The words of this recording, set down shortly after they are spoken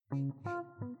The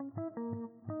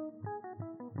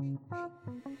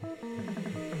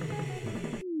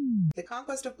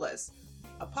Conquest of Bliss,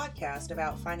 a podcast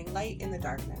about finding light in the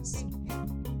darkness.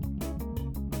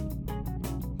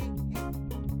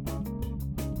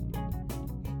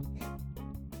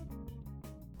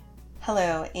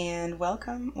 Hello, and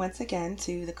welcome once again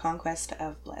to The Conquest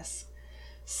of Bliss.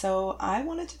 So I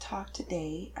wanted to talk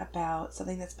today about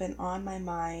something that's been on my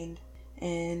mind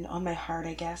and on my heart,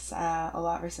 I guess, a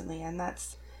lot recently, and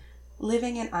that's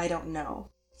living in I don't know.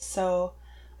 So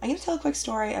I'm going to tell a quick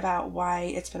story about why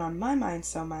it's been on my mind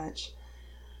so much.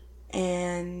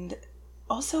 And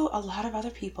also a lot of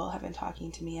other people have been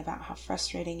talking to me about how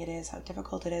frustrating it is, how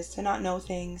difficult it is to not know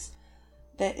things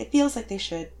that it feels like they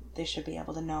should be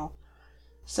able to know.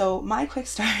 So my quick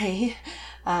story,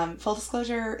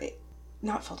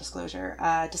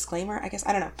 disclaimer, I guess,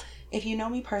 I don't know. If you know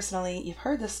me personally, you've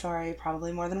heard this story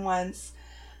probably more than once.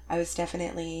 I was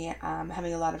definitely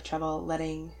having a lot of trouble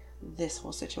letting this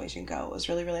whole situation go. It was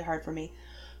really, really hard for me.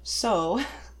 So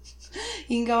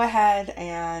you can go ahead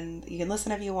and you can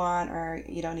listen if you want, or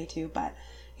you don't need to, but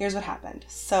here's what happened.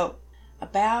 So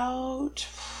about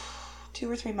 2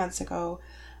 or 3 months ago,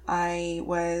 I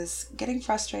was getting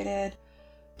frustrated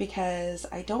because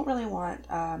I don't really want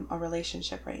a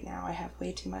relationship right now. I have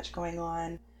way too much going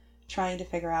on, trying to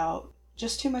figure out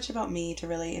just too much about me to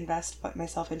really put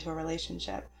myself into a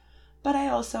relationship. But I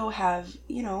also have,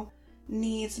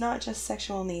 needs, not just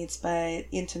sexual needs, but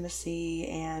intimacy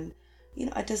and,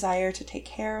 a desire to take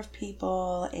care of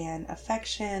people and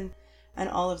affection and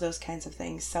all of those kinds of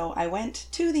things. So I went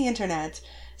to the internet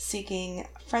seeking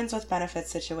friends with benefits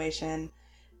situation.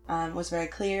 Was very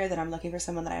clear that I'm looking for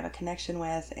someone that I have a connection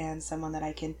with and someone that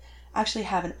I can actually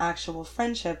have an actual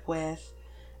friendship with,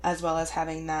 as well as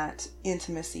having that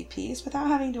intimacy piece without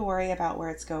having to worry about where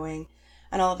it's going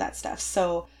and all of that stuff.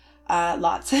 So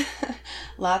lots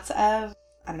of,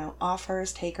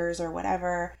 offers, takers, or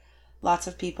whatever. Lots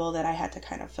of people that I had to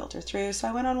kind of filter through. So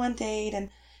I went on one date and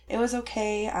it was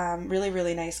okay. Really,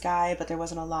 really nice guy, but there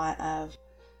wasn't a lot of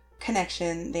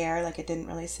connection there. Like, it didn't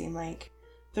really seem like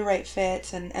the right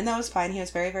fit, and that was fine. He was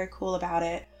very, very cool about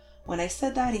it. When I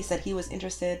said that, he said he was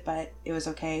interested, but it was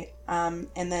okay. And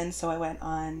then so I went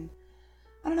on,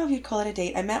 I don't know if you'd call it a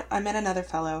date. I met another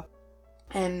fellow,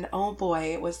 and oh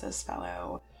boy, was this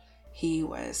fellow. He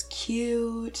was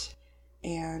cute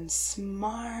and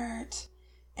smart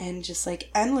and just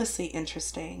like endlessly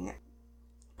interesting.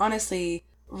 Honestly,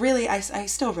 really, I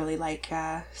still really like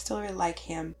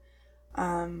him.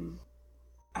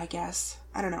 I guess.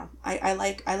 I don't know. I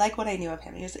like what I knew of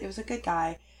him. It was a good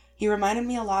guy. He reminded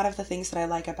me a lot of the things that I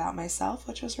like about myself,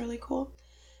 which was really cool.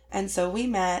 And so we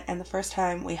met, and the first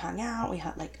time we hung out, we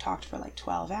had talked for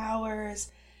 12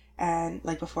 hours, and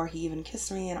before he even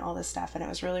kissed me and all this stuff, and it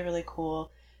was really, really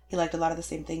cool. He liked a lot of the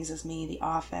same things as me, The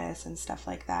Office and stuff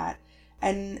like that.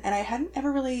 And I hadn't ever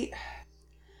really,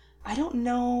 I don't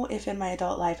know if in my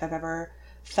adult life I've ever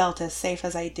felt as safe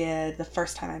as I did the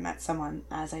first time I met someone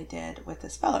as I did with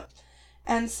this fellow.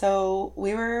 And so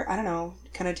we were,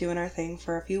 kind of doing our thing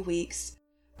for a few weeks,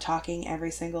 talking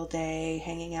every single day,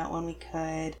 hanging out when we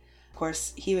could. Of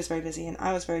course, he was very busy and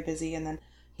I was very busy, and then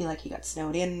he got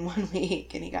snowed in one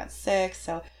week and he got sick,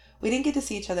 so we didn't get to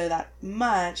see each other that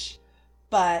much,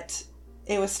 but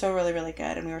it was still really, really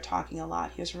good, and we were talking a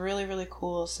lot. He was really, really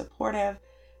cool, supportive.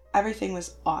 Everything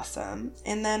was awesome.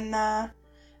 And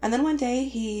then one day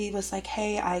he was like,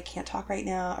 hey, I can't talk right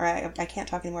now, or I can't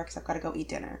talk anymore because I've got to go eat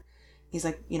dinner. He's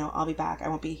like, I'll be back. I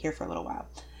won't be here for a little while.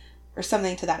 Or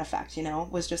something to that effect,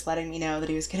 was just letting me know that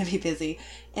he was going to be busy.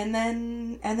 And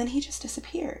then he just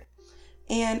disappeared.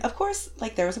 And of course,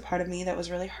 there was a part of me that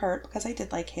was really hurt because I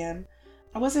did like him.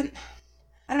 It was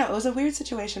a weird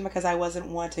situation because I wasn't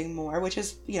wanting more, which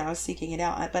is, I was seeking it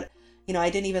out. But, I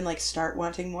didn't even start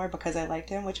wanting more because I liked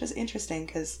him, which was interesting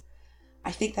because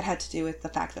I think that had to do with the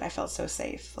fact that I felt so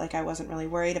safe. I wasn't really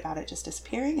worried about it just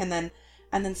disappearing. And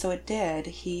then so it did.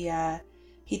 He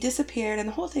disappeared, and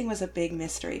the whole thing was a big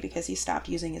mystery because he stopped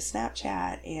using his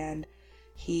Snapchat, and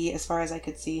he, as far as I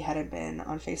could see, hadn't been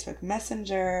on Facebook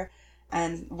Messenger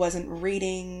and wasn't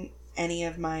reading any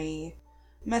of my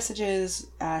messages.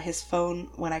 His phone,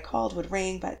 when I called, would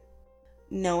ring, but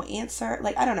no answer.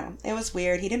 I don't know. It was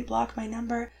weird. He didn't block my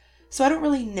number. So I don't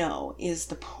really know is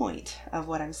the point of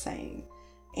what I'm saying.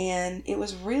 And it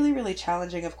was really, really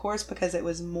challenging, of course, because it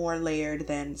was more layered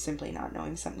than simply not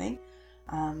knowing something.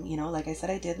 Like I said,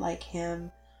 I did like him.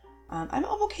 I'm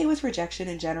okay with rejection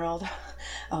in general.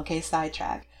 Okay,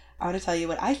 sidetrack. I want to tell you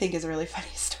what I think is a really funny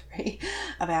story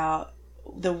about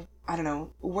the,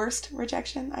 worst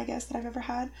rejection, I guess, that I've ever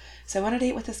had. So I went on a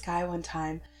date with this guy one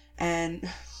time, And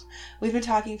we've been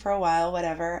talking for a while,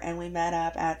 whatever, and we met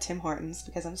up at Tim Hortons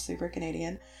because I'm super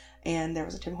Canadian, and there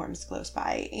was a Tim Hortons close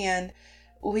by, and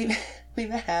we we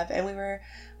met up, and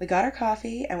we got our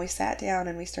coffee, and we sat down,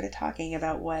 and we started talking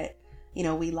about what,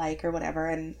 we like or whatever.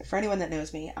 And for anyone that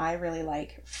knows me, I really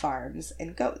like farms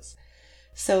and goats.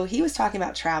 So he was talking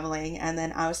about traveling, and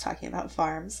then I was talking about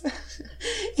farms.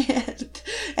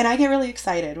 and I get really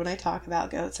excited when I talk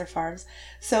about goats or farms.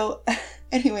 So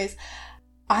anyways,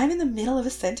 I'm in the middle of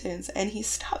a sentence, and he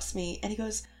stops me, and he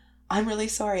goes, "I'm really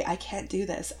sorry, I can't do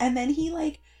this." And then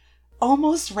he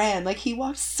almost ran. He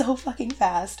walked so fucking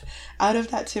fast out of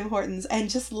that Tim Hortons and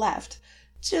just left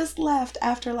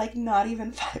after not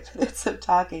even 5 minutes of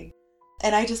talking.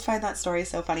 And I just find that story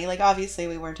so funny. Obviously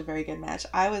we weren't a very good match.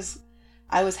 I was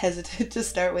hesitant to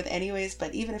start with anyways,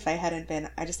 but even if I hadn't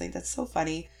been, I just think that's so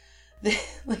funny.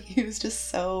 He was just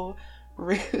so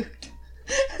rude.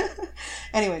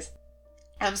 Anyways,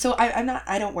 so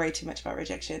I don't worry too much about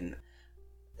rejection.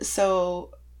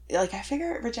 So, I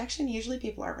figure rejection, usually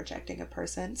people aren't rejecting a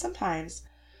person, sometimes,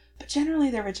 but generally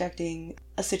they're rejecting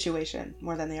a situation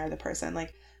more than they are the person.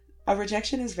 A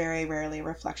rejection is very rarely a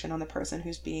reflection on the person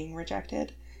who's being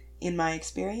rejected, in my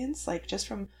experience. Just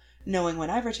from knowing when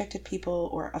I've rejected people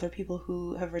or other people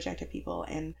who have rejected people,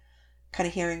 and kind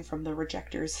of hearing from the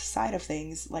rejector's side of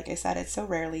things, like I said, it's so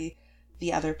rarely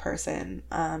the other person,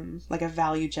 a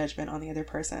value judgment on the other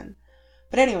person.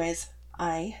 But anyways,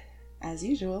 I, as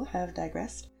usual, have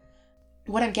digressed.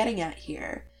 What I'm getting at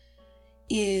here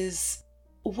is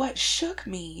what shook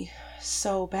me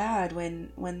so bad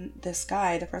when this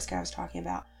guy, the first guy I was talking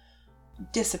about,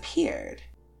 disappeared,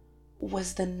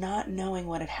 was the not knowing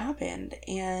what had happened.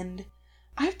 And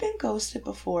I've been ghosted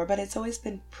before, but it's always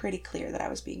been pretty clear that I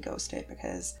was being ghosted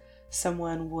because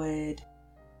someone would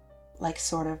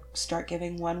sort of start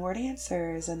giving one-word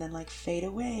answers and then fade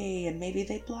away, and maybe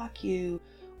they'd block you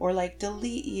or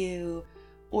delete you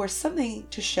or something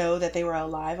to show that they were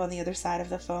alive on the other side of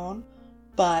the phone,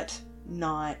 but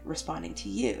not responding to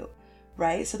you,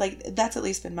 right? So that's at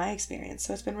least been my experience.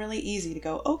 So it's been really easy to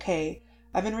go, okay,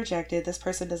 I've been rejected. This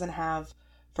person doesn't have,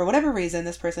 for whatever reason,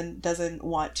 this person doesn't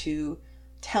want to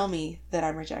tell me that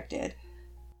I'm rejected,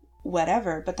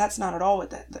 whatever. But that's not at all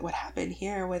what happened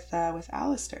here with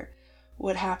Alistair.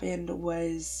 What happened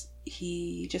was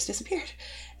he just disappeared.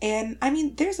 And I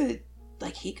mean,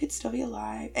 he could still be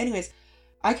alive. Anyways,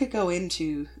 I could go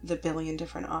into the billion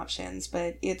different options,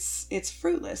 but it's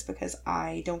fruitless because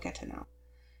I don't get to know.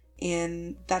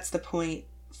 And that's the point,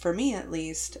 for me at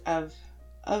least, of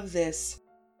this,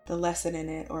 the lesson in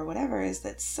it or whatever, is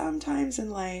that sometimes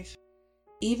in life,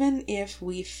 even if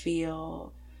we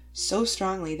feel so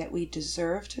strongly that we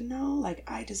deserve to know,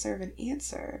 I deserve an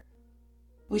answer,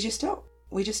 we just don't.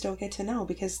 We just don't get to know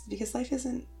because life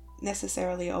isn't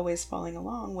necessarily always falling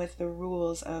along with the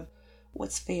rules of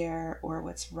what's fair or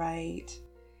what's right.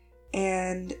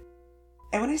 And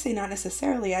when I say not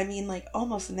necessarily, I mean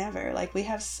almost never. We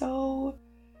have so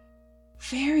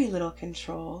very little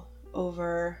control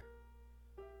over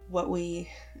what we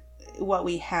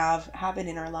have happen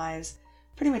in our lives.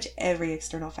 Pretty much every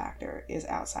external factor is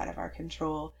outside of our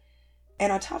control.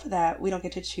 And on top of that, we don't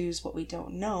get to choose what we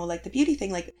don't know. The beauty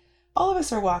thing, all of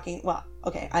us are walking, well,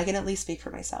 okay, I can at least speak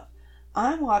for myself.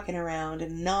 I'm walking around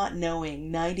and not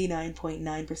knowing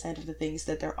 99.9% of the things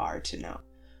that there are to know.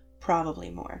 Probably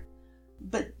more.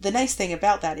 But the nice thing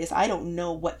about that is I don't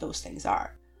know what those things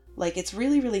are. It's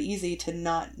really, really easy to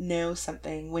not know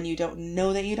something when you don't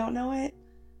know that you don't know it.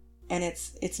 And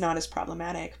it's not as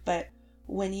problematic. But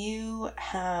when you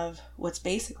have what's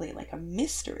basically a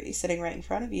mystery sitting right in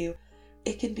front of you,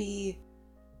 it can be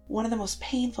one of the most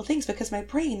painful things because my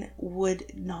brain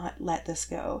would not let this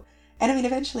go. And I mean,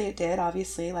 eventually it did,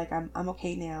 obviously. I'm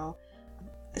okay now.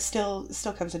 It still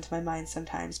comes into my mind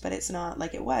sometimes, but it's not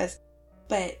like it was.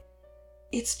 But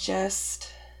it's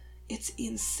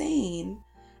insane.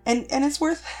 And it's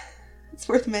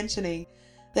worth mentioning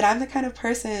that I'm the kind of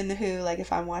person who,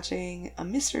 if I'm watching a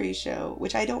mystery show,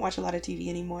 which I don't watch a lot of TV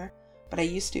anymore, but I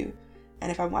used to.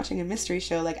 And if I'm watching a mystery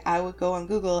show, I would go on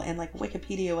Google and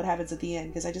Wikipedia what happens at the end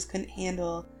because I just couldn't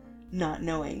handle not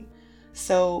knowing.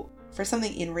 So for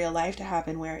something in real life to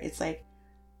happen where it's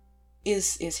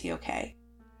is he okay?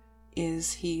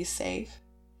 Is he safe?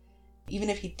 Even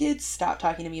if he did stop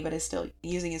talking to me but is still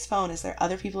using his phone, is there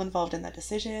other people involved in that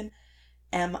decision?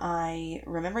 Am I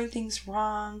remembering things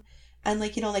wrong? And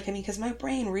because my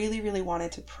brain really, really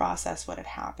wanted to process what had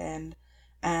happened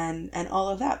and all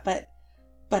of that, but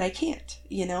I can't,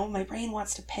 my brain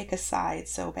wants to pick a side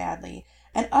so badly.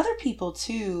 And other people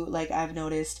too, I've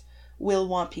noticed, will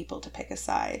want people to pick a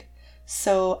side.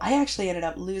 So I actually ended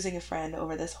up losing a friend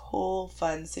over this whole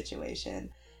fun situation.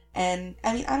 And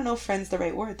I mean, I don't know if friend's the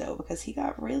right word though, because he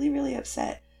got really, really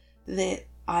upset that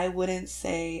I wouldn't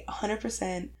say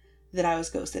 100% that I was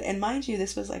ghosted. And mind you,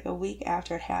 this was like a week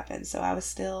after it happened. So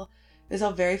it was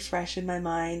all very fresh in my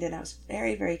mind, and I was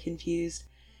very, very confused.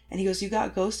 And he goes, "You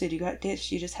got ghosted, you got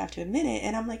ditched, you just have to admit it."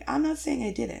 And I'm like, I'm not saying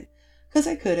I didn't. Because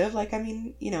I could have. Like, I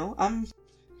mean,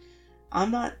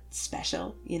 I'm not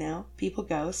special, People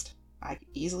ghost. I could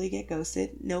easily get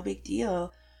ghosted. No big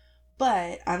deal.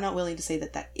 But I'm not willing to say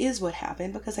that that is what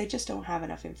happened because I just don't have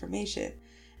enough information.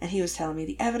 And he was telling me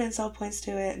the evidence all points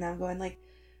to it. And I'm going like,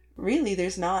 really,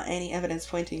 there's not any evidence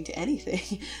pointing to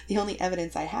anything. The only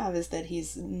evidence I have is that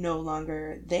he's no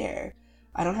longer there.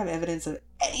 I don't have evidence of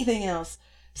anything else.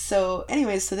 So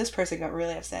anyways, so this person got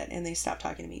really upset and they stopped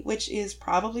talking to me, which is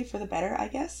probably for the better, I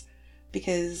guess.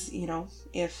 Because,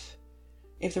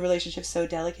 if the relationship's so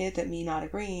delicate that me not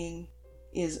agreeing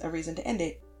is a reason to end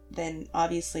it, then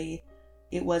obviously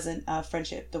it wasn't a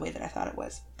friendship the way that I thought it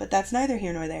was. But that's neither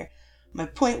here nor there. My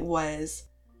point was,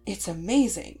 it's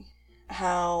amazing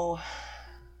how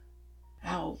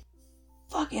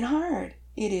fucking hard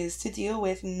it is to deal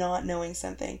with not knowing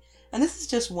something. And this is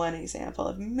just one example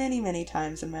of many, many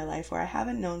times in my life where I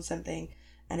haven't known something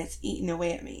and it's eaten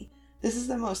away at me. This is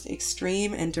the most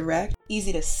extreme and direct,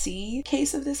 easy to see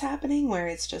case of this happening, where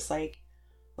it's just like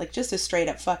just a straight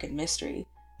up fucking mystery.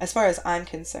 As far as I'm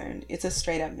concerned, it's a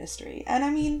straight up mystery. And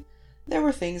I mean, there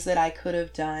were things that I could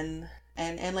have done,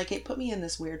 and like it put me in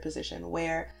this weird position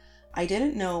where I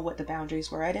didn't know what the boundaries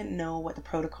were. I didn't know what the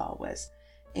protocol was.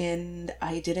 And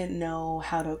I didn't know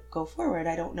how to go forward.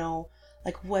 I don't know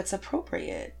like what's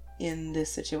appropriate in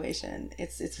this situation.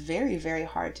 It's very, very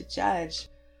hard to judge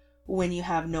when you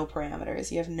have no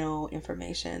parameters, you have no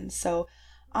information. So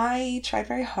I tried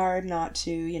very hard not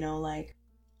to, like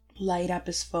light up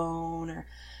his phone or,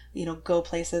 go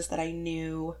places that I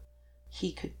knew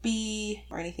he could be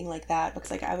or anything like that,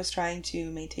 because like I was trying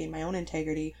to maintain my own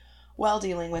integrity while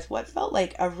dealing with what felt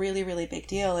like a really, really big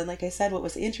deal. And like I said, what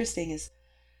was interesting is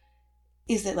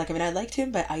that, like, I mean, I liked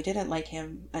him, but I didn't like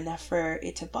him enough for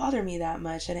it to bother me that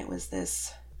much. And it was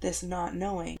this not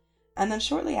knowing. And then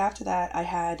shortly after that, I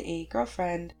had a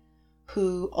girlfriend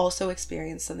who also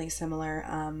experienced something similar,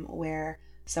 where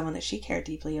someone that she cared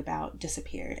deeply about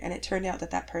disappeared. And it turned out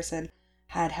that person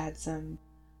had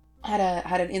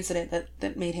an incident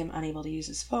that made him unable to use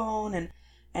his phone,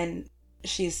 and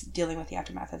she's dealing with the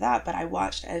aftermath of that. But I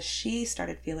watched as she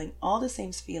started feeling all the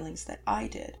same feelings that I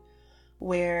did,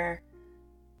 where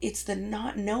it's the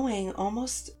not knowing.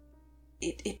 Almost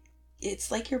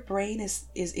it's like your brain is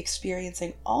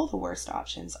experiencing all the worst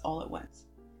options all at once.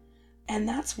 And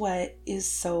that's what is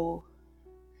so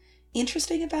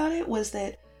interesting about it, was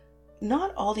that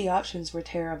not all the options were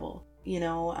terrible,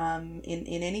 in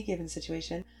any given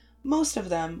situation. Most of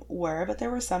them were, but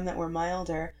there were some that were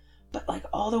milder. But like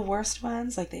all the worst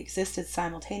ones, like they existed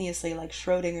simultaneously, like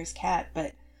Schrodinger's cat,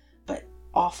 but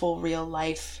awful real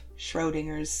life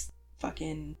Schrodinger's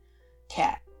fucking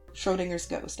cat. Schrodinger's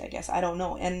ghost, I guess. I don't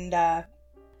know. And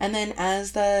then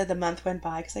as the month went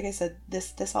by, because like I said,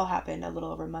 this all happened a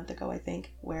little over a month ago, I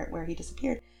think, where he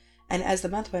disappeared. And as the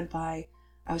month went by,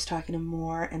 I was talking to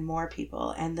more and more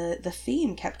people, and the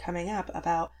theme kept coming up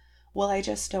about, well, I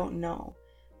just don't know.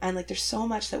 And like there's so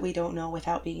much that we don't know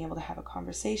without being able to have a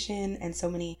conversation, and so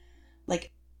many,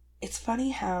 like, it's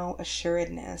funny how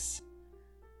assuredness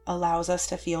allows us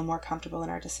to feel more comfortable in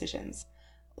our decisions.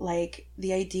 Like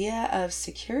the idea of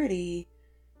security,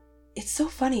 it's so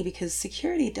funny because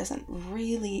security doesn't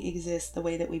really exist the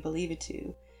way that we believe it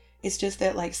to. It's just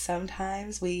that like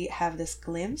sometimes we have this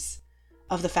glimpse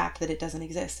of the fact that it doesn't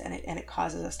exist, and it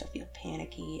causes us to feel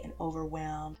panicky and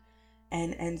overwhelmed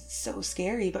and so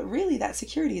scary. But really that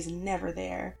security is never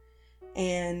there.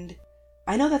 And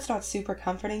I know that's not super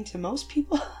comforting to most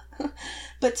people,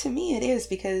 but to me it is,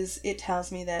 because it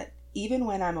tells me that even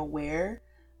when I'm aware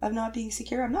of not being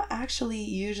secure, I'm not actually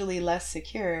usually less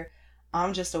secure.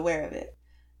 I'm just aware of it.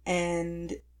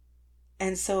 And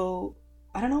so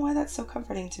I don't know why that's so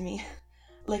comforting to me.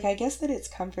 Like, I guess that it's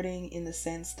comforting in the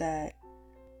sense that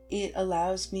it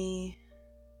allows me,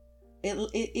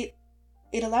 it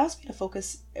allows me to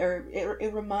focus, or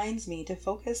it reminds me to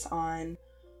focus on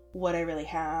what I really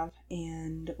have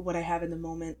and what I have in the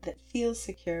moment that feels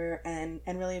secure, and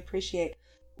really appreciate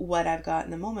what I've got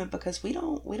in the moment, because we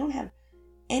don't have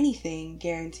anything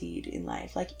guaranteed in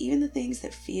life. Like even the things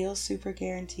that feel super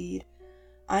guaranteed.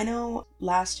 I know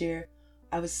last year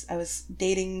I was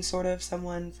dating sort of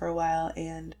someone for a while,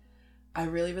 and I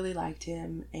really, really liked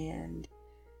him, and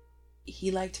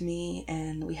he liked me,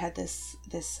 and we had this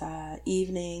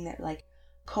evening that like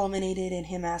culminated in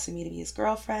him asking me to be his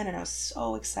girlfriend, and I was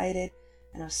so excited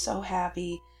and I was so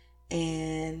happy.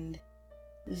 And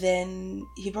then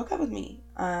he broke up with me.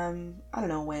 I don't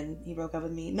know when he broke up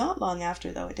with me. Not long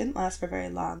after, though. It didn't last for very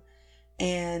long.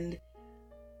 And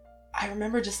I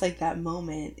remember just like that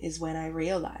moment is when I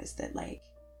realized that like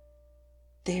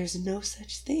there's no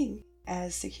such thing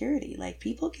as security. Like,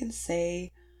 people can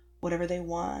say whatever they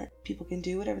want, people can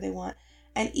do whatever they want,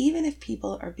 and even if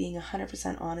people are being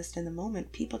 100% honest in the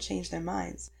moment, people change their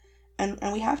minds, and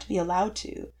we have to be allowed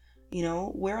to.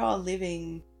 We're all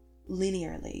living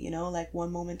linearly, like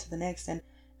one moment to the next, and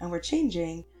we're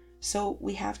changing. So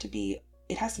it has to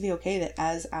be okay that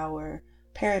as our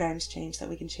paradigms change, that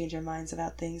we can change our minds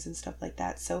about things and stuff like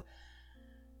that. So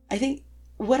I think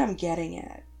what I'm getting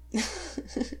at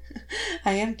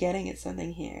I am getting at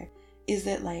something here, is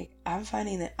that like I'm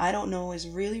finding that I don't know is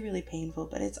really, really painful,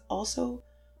 but it's also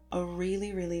a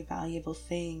really, really valuable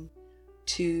thing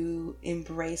to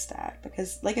embrace that.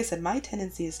 Because like I said, my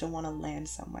tendency is to want to land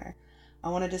somewhere. I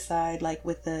want to decide, like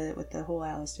with the whole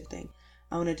Alistair thing,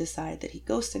 I want to decide that he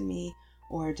ghosted me,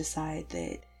 or decide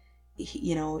that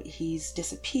he's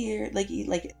disappeared. Like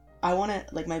I want to,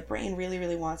 like, my brain really,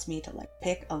 really wants me to like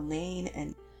pick a lane,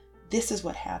 and this is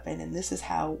what happened, and this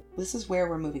is where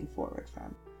we're moving forward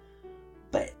from.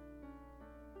 But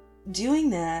doing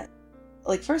that,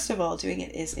 like, first of all, doing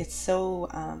it's so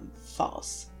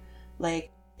false.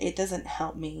 Like, it doesn't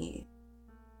help me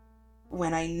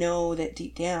when I know that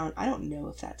deep down I don't know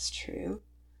if that's true.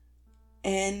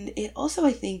 And it also,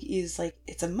 I think, is like,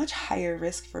 it's a much higher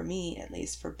risk for me, at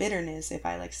least, for bitterness, if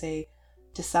I, like, say,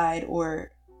 decide,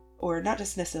 or not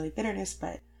just necessarily bitterness,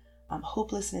 but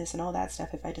hopelessness and all that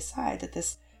stuff, if I decide that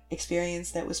this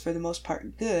experience that was for the most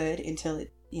part good until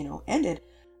it ended,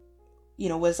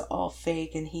 was all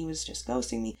fake and he was just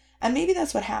ghosting me. And maybe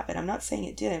that's what happened. I'm not saying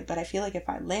it didn't, but I feel like if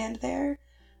I land there,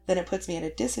 then it puts me at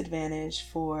a disadvantage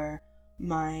for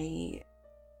my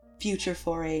future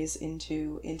forays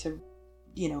into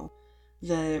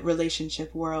the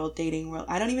relationship world, dating world.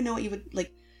 I don't even know what you would,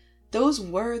 like, those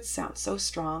words sound so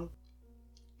strong.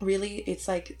 Really, it's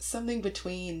like something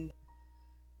between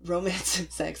romance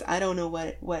and sex. I don't know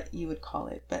what you would call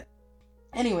it, but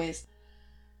anyways,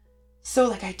 so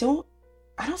like I don't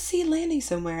see landing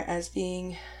somewhere as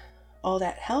being all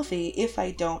that healthy if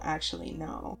I don't actually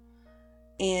know.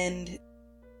 And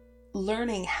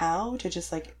learning how to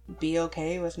just like be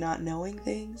okay with not knowing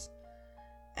things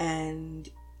and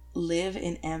live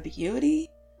in ambiguity,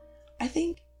 I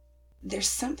think there's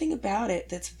something about it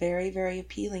that's very, very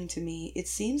appealing to me. It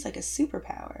seems like a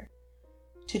superpower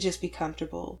to just be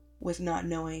comfortable with not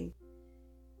knowing.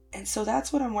 And so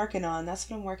that's what I'm working on.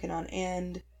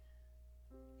 And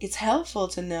it's helpful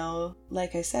to know,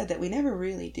 like I said, that we never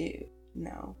really do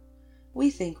know.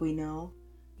 We think we know.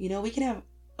 We can have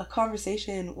a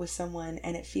conversation with someone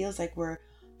and it feels like we're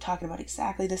talking about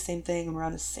exactly the same thing and we're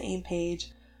on the same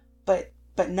page, but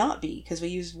not be, because we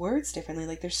use words differently.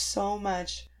 Like, there's so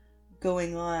much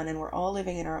going on and we're all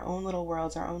living in our own little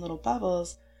worlds, our own little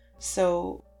bubbles.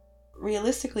 So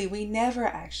realistically, we never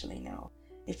actually know.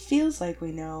 It feels like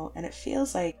we know, and it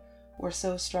feels like we're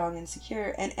so strong and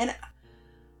secure. And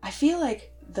I feel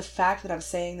like the fact that I'm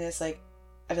saying this, like,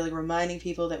 I feel like reminding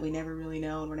people that we never really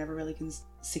know and we're never really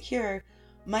secure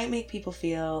might make people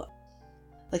feel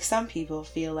like, some people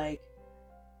feel like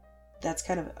that's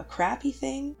kind of a crappy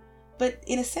thing. But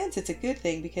in a sense, it's a good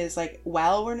thing, because like,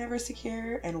 while we're never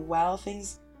secure and while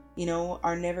things,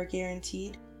 are never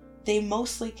guaranteed, they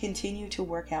mostly continue to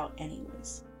work out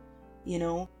anyways.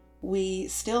 We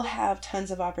still have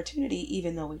tons of opportunity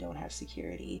even though we don't have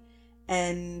security.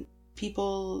 And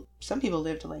some people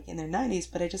live to like in their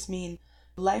 90s, but I just mean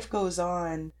life goes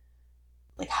on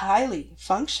like highly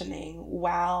functioning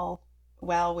while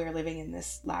we're living in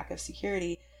this lack of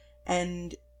security.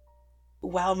 And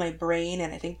while my brain,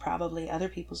 and I think probably other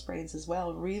people's brains as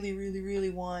well, really, really, really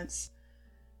wants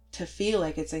to feel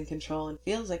like it's in control and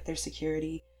feels like there's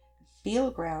security,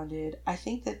 feel grounded, I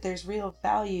think that there's real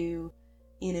value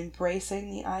in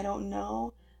embracing the I don't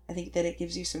know. I think that it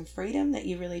gives you some freedom that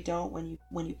you really don't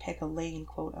when you pick a lane,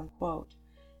 quote unquote.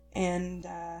 And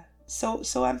so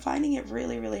I'm finding it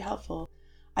really, really helpful.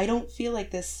 I don't feel like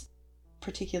this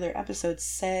particular episode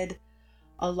said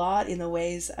a lot in the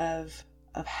ways of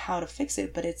how to fix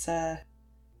it, but it's a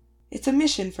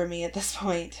mission for me at this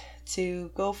point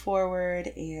to go forward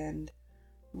and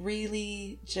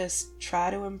really just try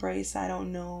to embrace I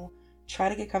don't know, try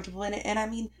to get comfortable in it. And I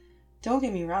mean, don't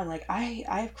get me wrong, like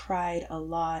I've cried a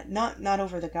lot, not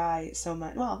over the guy so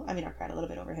much. Well, I mean, I cried a little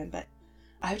bit over him, but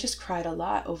I've just cried a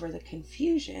lot over the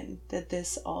confusion that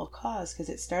this all caused, because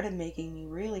it started making me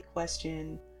really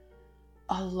question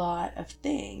a lot of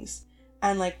things.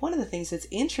 And like one of the things that's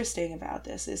interesting about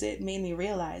this is it made me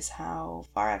realize how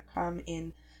far I've come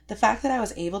in the fact that I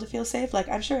was able to feel safe. Like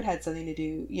I'm sure it had something to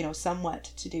do, somewhat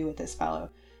to do with this fellow.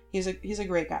 He's a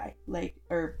great guy.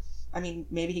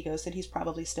 Maybe he ghosted. He's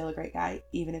probably still a great guy,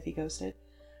 even if he ghosted.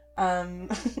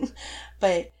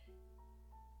 But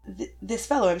this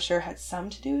fellow, I'm sure, had some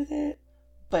to do with it,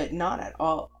 but not at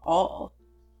all.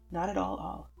 Not at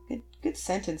all. Good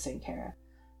sentencing, Kara.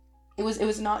 It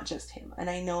was not just him, and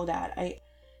I know that.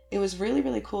 It was really,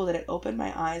 really cool that it opened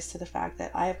my eyes to the fact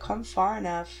that I have come far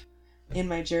enough in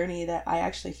my journey that I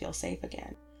actually feel safe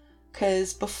again.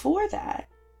 Because before that,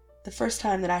 the first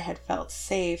time that I had felt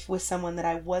safe with someone that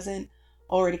I wasn't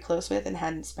already close with and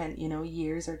hadn't spent,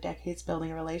 years or decades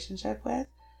building a relationship with,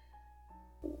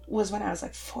 was when I was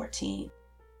like 14.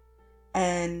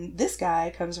 And this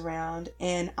guy comes around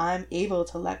and I'm able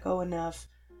to let go enough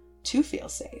to feel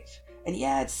safe. And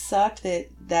yeah, it sucked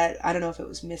that I don't know if it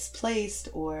was misplaced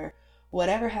or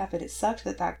whatever happened. It sucked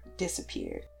that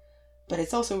disappeared. But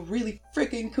it's also really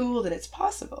freaking cool that it's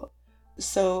possible.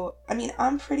 So, I'm in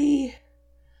a pretty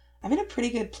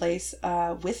good place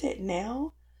with it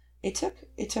now. It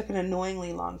took an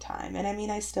annoyingly long time.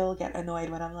 And I still get annoyed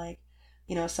when I'm like,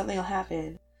 something will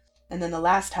happen. And then the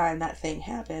last time that thing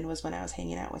happened was when I was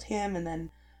hanging out with him. And then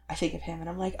I think of him and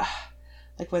I'm like,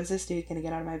 when's this dude going to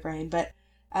get out of my brain? But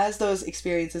as those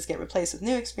experiences get replaced with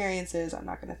new experiences, I'm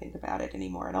not going to think about it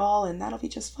anymore at all. And that'll be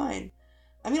just fine.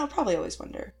 I'll probably always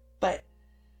wonder. But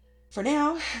for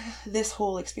now, this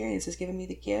whole experience has given me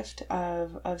the gift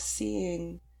of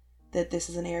seeing that this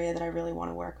is an area that I really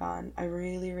want to work on. I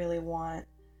really, really want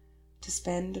to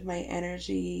spend my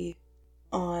energy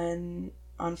on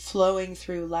flowing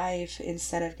through life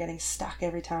instead of getting stuck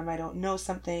every time I don't know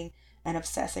something and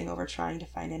obsessing over trying to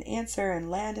find an answer and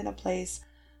land in a place.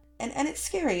 And it's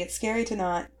scary. It's scary to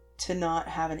not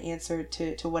have an answer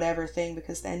to whatever thing,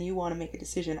 because then you want to make a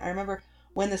decision. I remember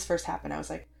when this first happened, I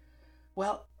was like,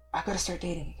 well, I've got to start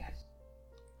dating again.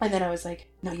 And then I was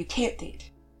like, no, you can't date.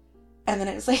 And then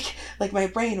it was like my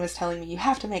brain was telling me, you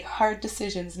have to make hard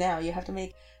decisions now. You have to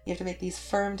make these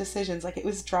firm decisions. Like it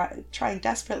was trying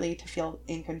desperately to feel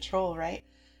in control, right?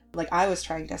 Like I was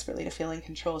trying desperately to feel in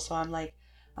control. So I'm like,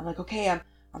 okay,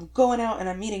 I'm going out and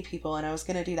I'm meeting people, and I was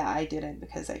going to do that. I didn't,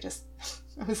 because I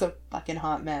was a fucking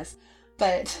hot mess.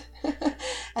 But,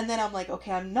 and then I'm like,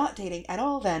 okay, I'm not dating at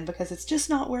all then, because it's just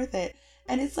not worth it.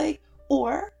 And it's like,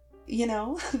 or,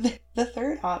 the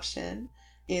third option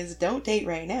is don't date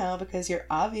right now because you're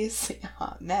obviously a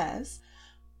hot mess,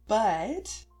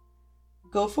 but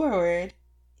go forward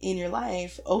in your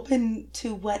life open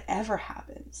to whatever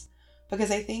happens.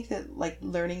 Because I think that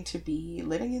learning to be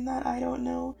living in that I don't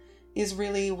know is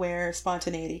really where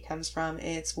spontaneity comes from.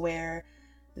 It's where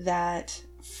that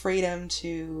freedom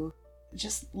to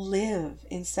just live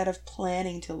instead of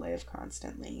planning to live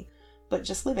constantly, but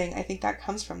just living, I think that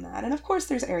comes from that. And of course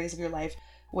there's areas of your life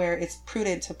where it's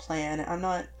prudent to plan. I'm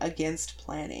not against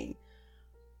planning,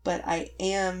 but I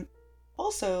am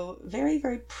also very,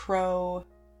 very pro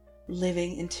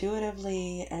living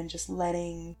intuitively and just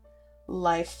letting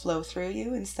life flow through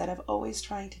you instead of always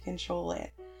trying to control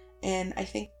it. And I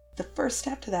think the first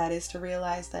step to that is to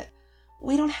realize that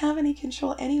we don't have any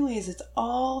control anyways. It's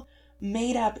all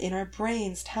made up in our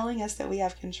brains telling us that we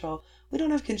have control. We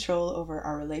don't have control over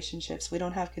our relationships. We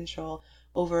don't have control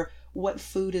over what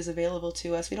food is available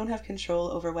to us. We don't have control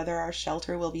over whether our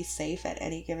shelter will be safe at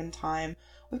any given time.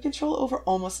 We have control over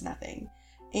almost nothing.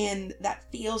 And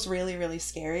that feels really, really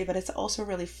scary, but it's also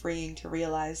really freeing to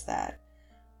realize that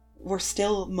we're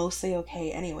still mostly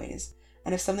okay anyways.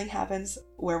 And if something happens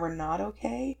where we're not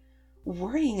okay,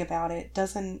 worrying about it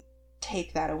doesn't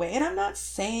take that away. And I'm not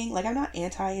saying, I'm not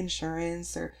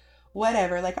anti-insurance or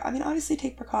whatever. Obviously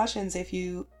take precautions if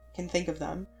you can think of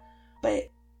them. But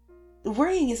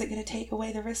worrying isn't going to take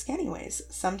away the risk anyways.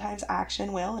 Sometimes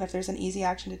action will, and if there's an easy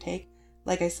action to take,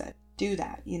 like I said, do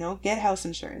that, get house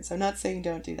insurance. I'm not saying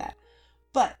don't do that.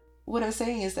 But what I'm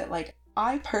saying is that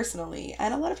I personally,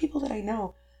 and a lot of people that I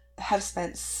know, have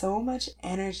spent so much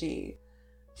energy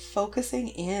focusing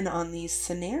in on these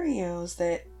scenarios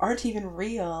that aren't even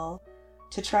real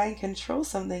to try and control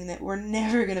something that we're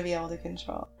never going to be able to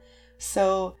control.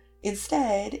 So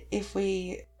instead, if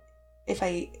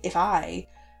I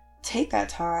take that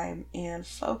time and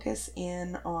focus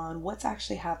in on what's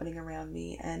actually happening around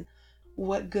me and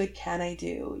what good can I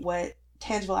do, what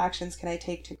tangible actions can I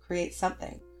take to create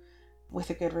something with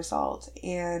a good result.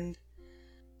 And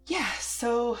yeah,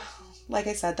 so like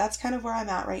I said, that's kind of where I'm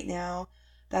at right now.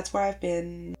 That's where I've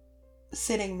been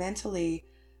sitting mentally,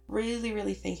 really,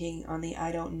 really thinking on the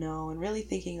I don't know, and really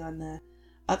thinking on the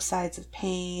upsides of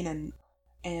pain and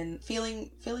and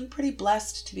feeling pretty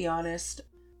blessed, to be honest,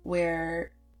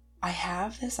 where I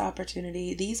have these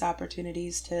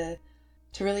opportunities to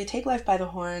really take life by the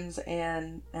horns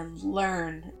and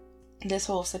learn. This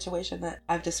whole situation that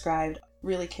I've described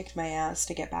really kicked my ass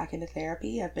to get back into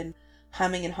therapy. I've been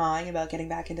humming and hawing about getting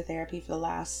back into therapy for the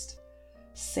last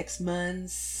 6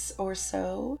 months or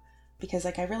so, because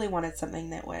like I really wanted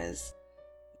something that was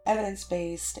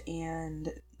evidence-based and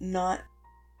not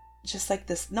just like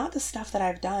this, not the stuff that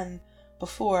I've done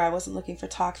before. I wasn't looking for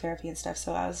talk therapy and stuff,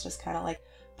 so I was just kind of like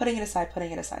putting it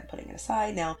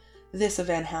aside. Now this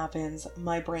event happens,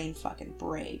 my brain fucking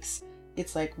breaks.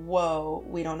 It's like, whoa,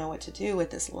 we don't know what to do with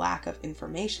this lack of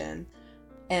information.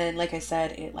 And like I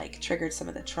said, it like triggered some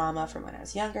of the trauma from when I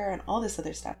was younger and all this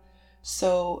other stuff.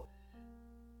 So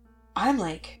I'm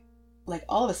like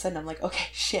all of a sudden I'm like, okay,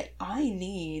 shit, I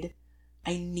need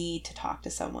to talk to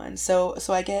someone. So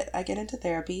I get into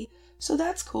therapy. So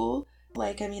that's cool.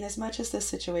 Like, I mean, as much as this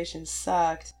situation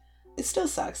sucked, it still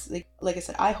sucks. Like I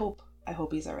said, I hope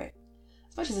he's all right.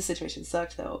 As much as the situation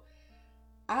sucked, though,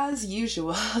 as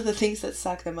usual, the things that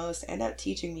suck the most end up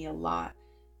teaching me a lot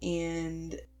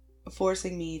and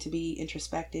forcing me to be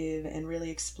introspective and really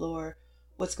explore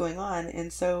what's going on.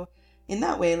 And so in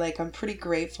that way, like, I'm pretty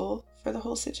grateful for the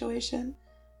whole situation.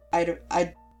 I don't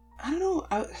know.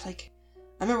 I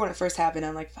remember when it first happened,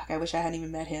 I'm like, fuck, I wish I hadn't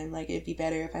even met him. Like, it'd be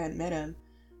better if I hadn't met him.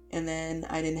 And then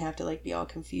I didn't have to like be all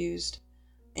confused.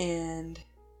 And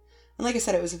like I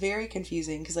said, it was very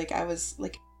confusing because like I was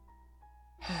like,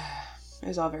 it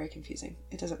was all very confusing.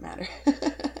 It doesn't matter.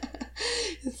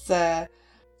 It's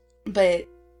but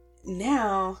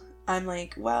now I'm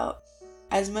like, well,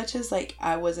 as much as like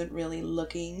I wasn't really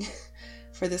looking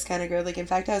for this kind of girl, like in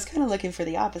fact I was kind of looking for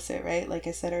the opposite, right? Like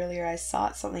I said earlier, I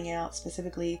sought something out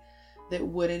specifically that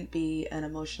wouldn't be an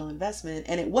emotional investment,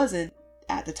 and it wasn't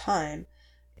at the time.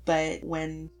 But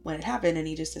when it happened and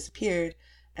he just disappeared,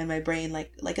 and my brain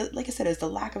like I said, it was the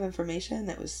lack of information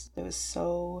that was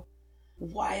so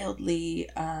wildly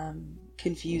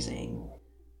confusing.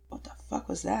 What the fuck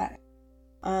was that?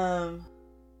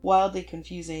 Wildly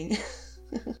confusing.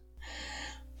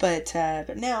 But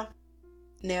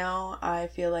now I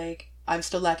feel like I'm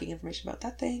still lacking information about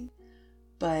that thing,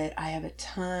 but I have a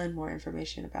ton more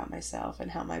information about myself and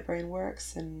how my brain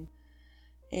works, and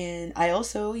I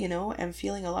also, you know, am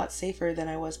feeling a lot safer than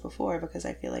I was before because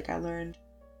I feel like I learned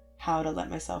how to let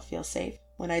myself feel safe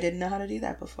when I didn't know how to do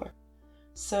that before.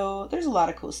 So there's a lot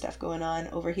of cool stuff going on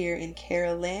over here in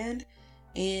Caroland,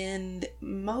 and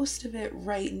most of it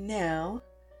right now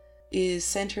is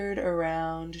centered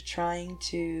around trying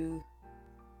to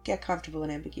get comfortable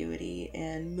in ambiguity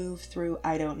and move through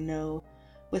I don't know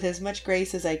with as much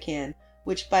grace as I can,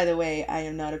 which, by the way, I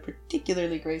am not a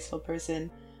particularly graceful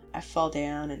person. I fall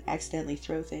down and accidentally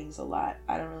throw things a lot.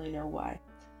 I don't really know why,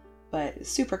 but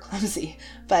super clumsy.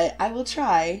 But I will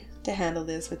try to handle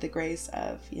this with the grace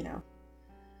of, you know,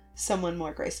 someone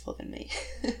more graceful than me.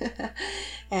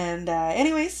 And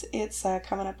anyways, it's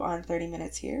coming up on 30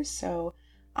 minutes here, so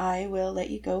I will let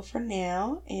you go for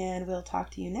now, and we'll talk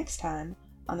to you next time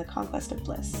on The Conquest of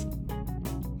Bliss.